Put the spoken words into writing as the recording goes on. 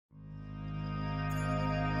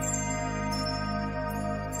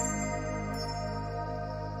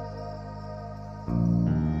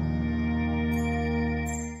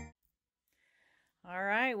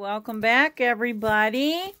Welcome back,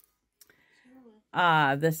 everybody.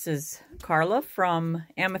 This is Carla from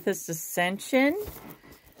Amethyst Ascension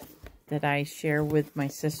that I share with my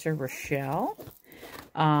sister Rachele.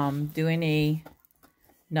 Doing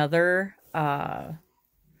another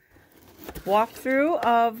walkthrough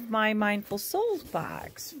of my Mindful Souls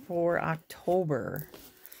box for October.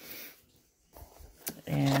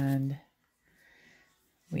 And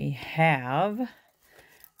we have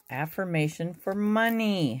affirmation for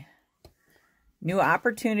money. New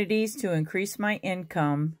opportunities to increase my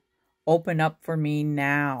income open up for me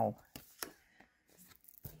now.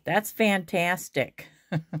 That's fantastic.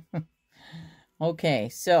 Okay,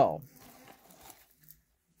 so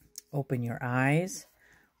open your eyes,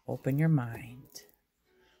 open your mind.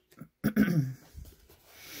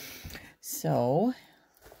 So,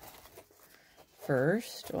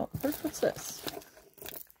 first, what's this?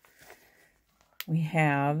 We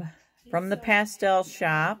have from the pastel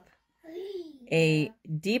shop a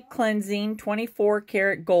deep cleansing 24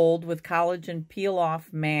 karat gold with collagen peel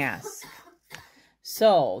off mask.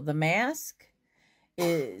 So the mask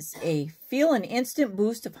is feel an instant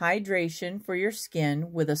boost of hydration for your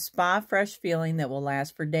skin with a spa fresh feeling that will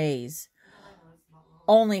last for days.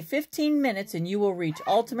 Only 15 minutes and you will reach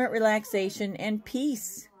ultimate relaxation and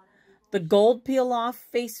peace. The gold peel off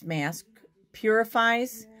face mask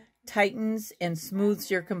purifies, tightens, and smooths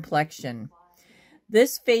your complexion.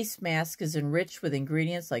 This face mask is enriched with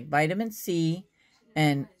ingredients like vitamin C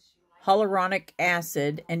and hyaluronic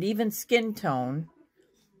acid and even skin tone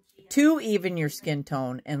to even your skin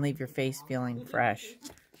tone and leave your face feeling fresh.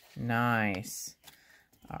 Nice.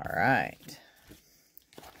 All right.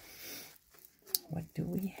 What do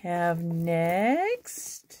we have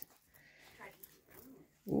next?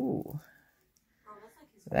 Ooh.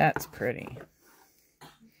 That's pretty.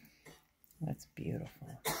 That's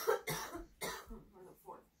beautiful.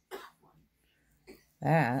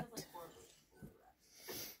 That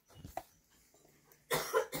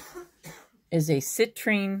is a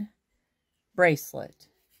citrine bracelet.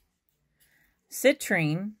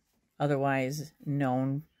 Citrine, otherwise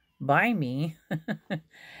known by me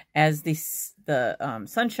as the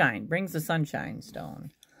sunshine, brings the sunshine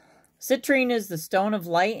stone. Citrine is the stone of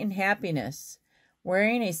light and happiness.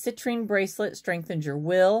 Wearing a citrine bracelet strengthens your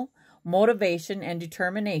will, motivation, and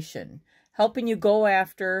determination, helping you go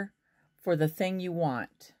after for the thing you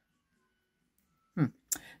want.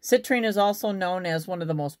 Citrine is also known as one of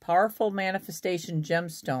the most powerful manifestation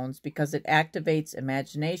gemstones because it activates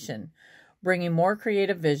imagination, bringing more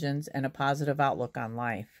creative visions and a positive outlook on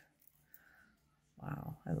life.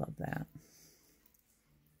 Wow, I love that.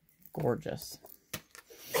 Gorgeous.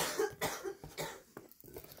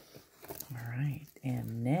 All right,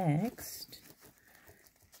 and next,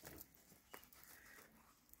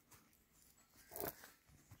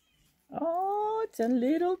 oh, it's a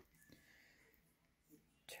little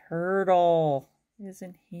turtle.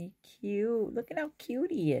 Isn't he cute? Look at how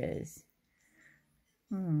cute he is.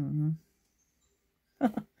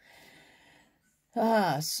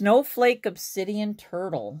 Snowflake obsidian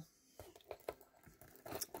turtle.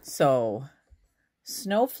 So,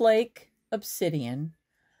 snowflake obsidian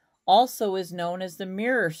also is known as the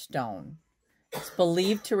mirror stone. It's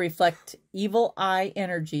believed to reflect evil eye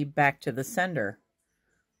energy back to the sender.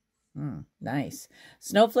 Nice.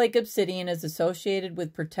 Snowflake obsidian is associated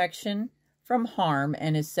with protection from harm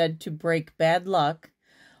and is said to break bad luck,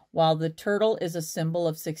 while the turtle is a symbol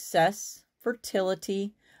of success,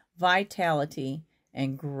 fertility, vitality,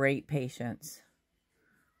 and great patience.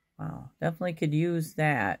 Wow, definitely could use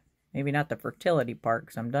that. Maybe not the fertility part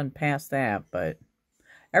because I'm done past that, but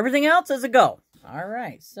everything else is a go. All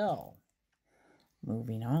right, so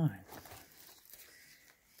moving on.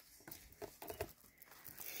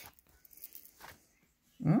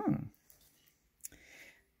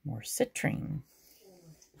 More citrine.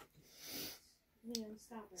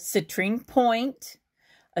 Citrine point.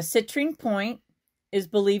 A citrine point is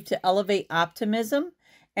believed to elevate optimism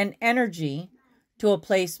and energy to a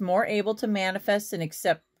place more able to manifest and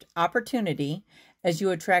accept opportunity as you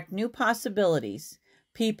attract new possibilities,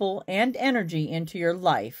 people, and energy into your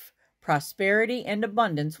life. Prosperity and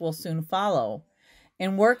abundance will soon follow.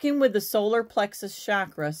 In working with the solar plexus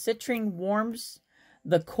chakra, citrine warms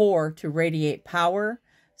the core to radiate power,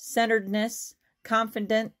 centeredness,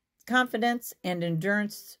 confidence, and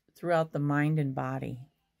endurance throughout the mind and body.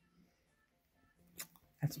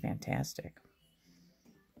 That's fantastic.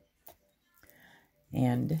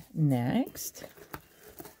 And next,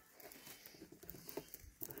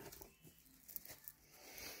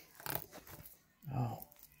 oh,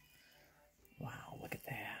 wow, look at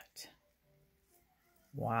that.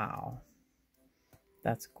 Wow.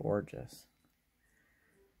 That's gorgeous.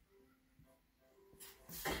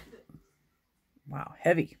 Wow,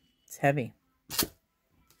 heavy. It's heavy.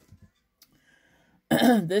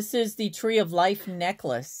 This is the Tree of Life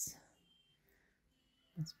necklace.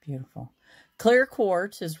 That's beautiful. Clear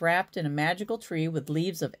quartz is wrapped in a magical tree with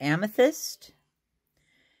leaves of amethyst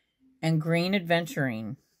and green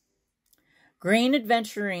adventurine. Green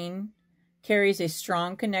adventurine carries a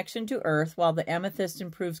strong connection to earth, while the amethyst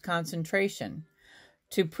improves concentration.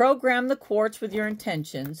 To program the quartz with your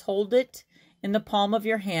intentions, hold it in the palm of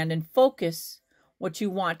your hand and focus what you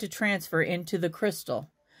want to transfer into the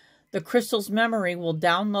crystal. The crystal's memory will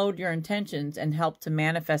download your intentions and help to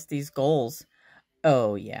manifest these goals.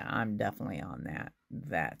 Oh, yeah, I'm definitely on that.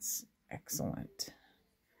 That's excellent.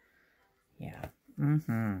 Yeah.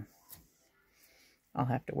 I'll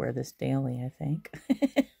have to wear this daily, I think.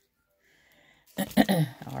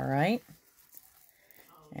 All right.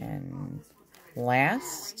 And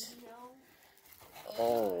last.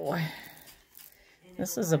 Oh,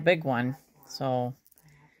 this is a big one. So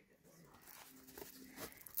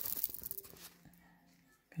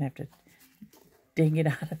I'm going to have to dig it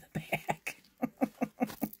out of the bag.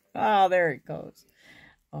 Oh, there it goes.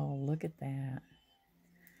 Oh, look at that.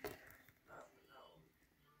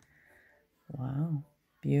 Wow.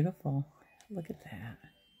 Beautiful. Look at that.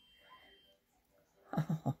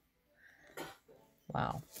 Oh.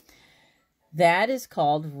 Wow. That is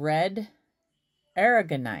called red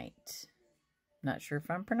aragonite. Not sure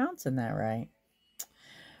if I'm pronouncing that right.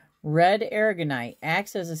 Red aragonite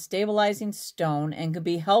acts as a stabilizing stone and can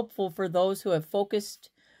be helpful for those who have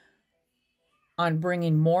focused on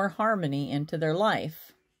bringing more harmony into their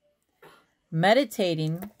life.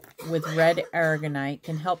 Meditating with red aragonite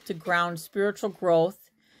can help to ground spiritual growth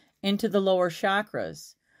into the lower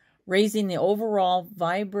chakras, raising the overall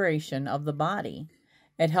vibration of the body.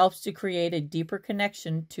 It helps to create a deeper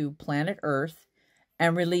connection to planet Earth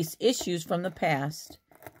and release issues from the past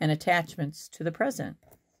and attachments to the present.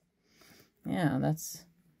 Yeah, that's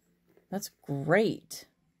great.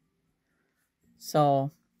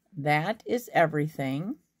 So that is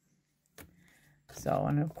everything. So,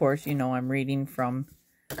 and of course, you know, I'm reading from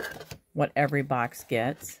what every box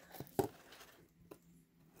gets.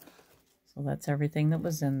 So that's everything that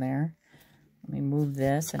was in there. Let me move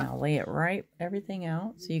this and I'll lay it right, everything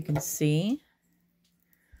out so you can see.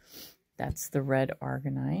 That's the red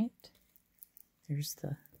aragonite. There's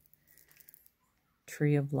the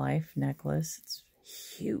Tree of Life necklace. It's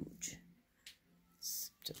huge.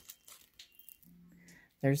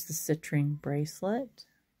 There's the citrine bracelet.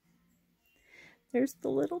 There's the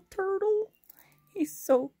little turtle. He's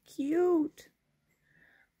so cute.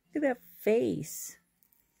 Look at that face.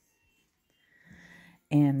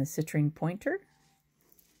 And the citrine pointer.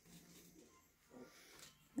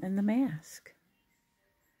 And the mask.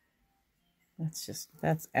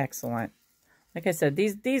 That's excellent. Like I said,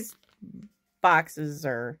 these boxes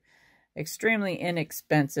are extremely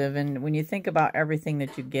inexpensive. And when you think about everything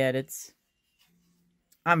that you get,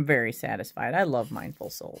 I'm very satisfied. I love Mindful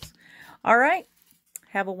Souls. All right.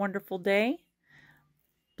 Have a wonderful day.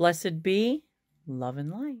 Blessed be. Love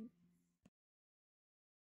and light.